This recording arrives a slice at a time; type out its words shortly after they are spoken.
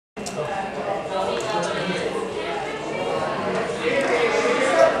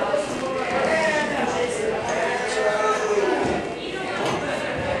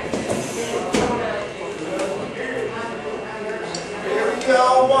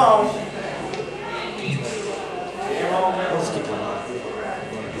on.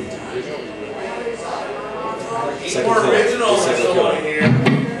 Eat more originals or someone in here.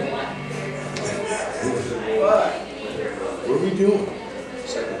 What? What are we doing?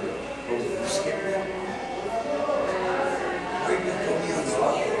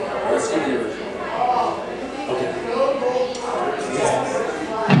 Let's do the original. Okay.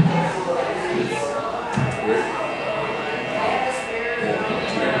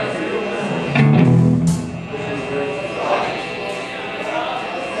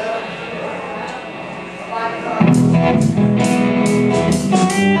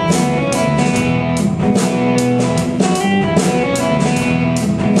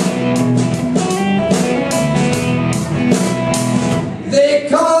 They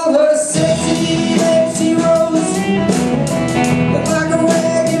call her sexy Nancy Rose, look like a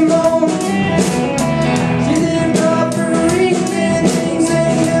wagon moan. She lived off her ring and things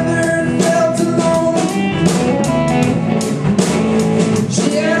ain't never felt alone. She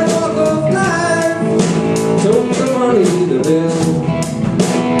had a walk of life, took the money to the bill.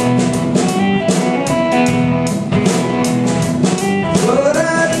 But I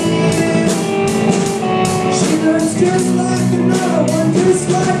did, she looks just like another one, just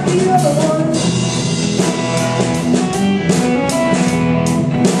like the other one.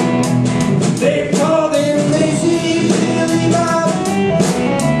 They called him Macy Billy Bob.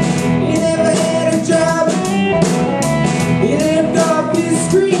 He never had a job. He lived off his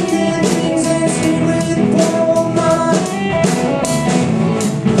street and things and stayed with poor old mom.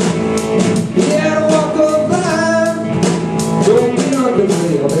 He had a walk of life, don't be on the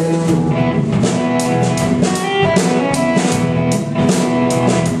rail.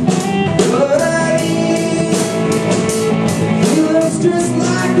 Just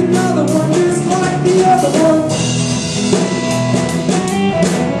like another one, just like the other one.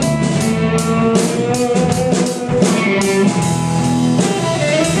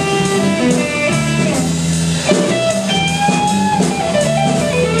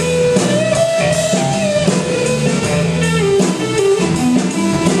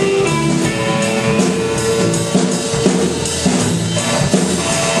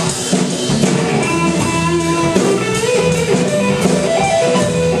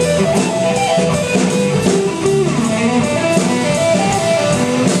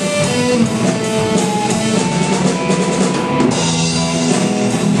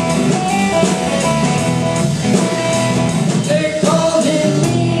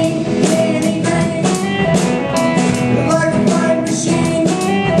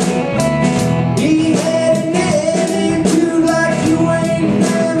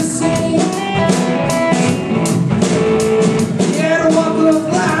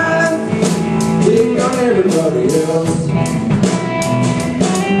 Everybody else.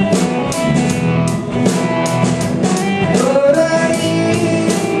 But I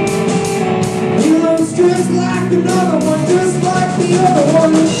ain't. He looks just like another one, just like the other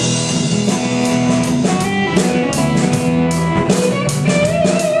one.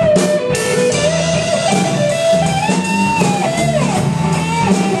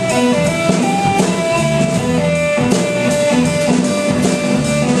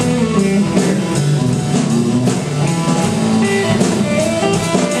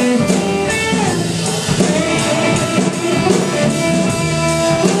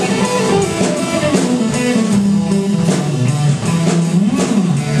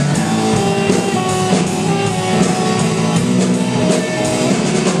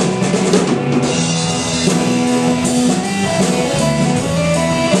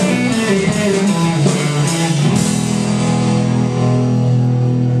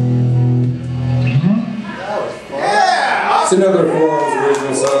 It's another Forbes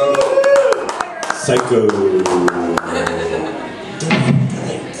original song. Psycho.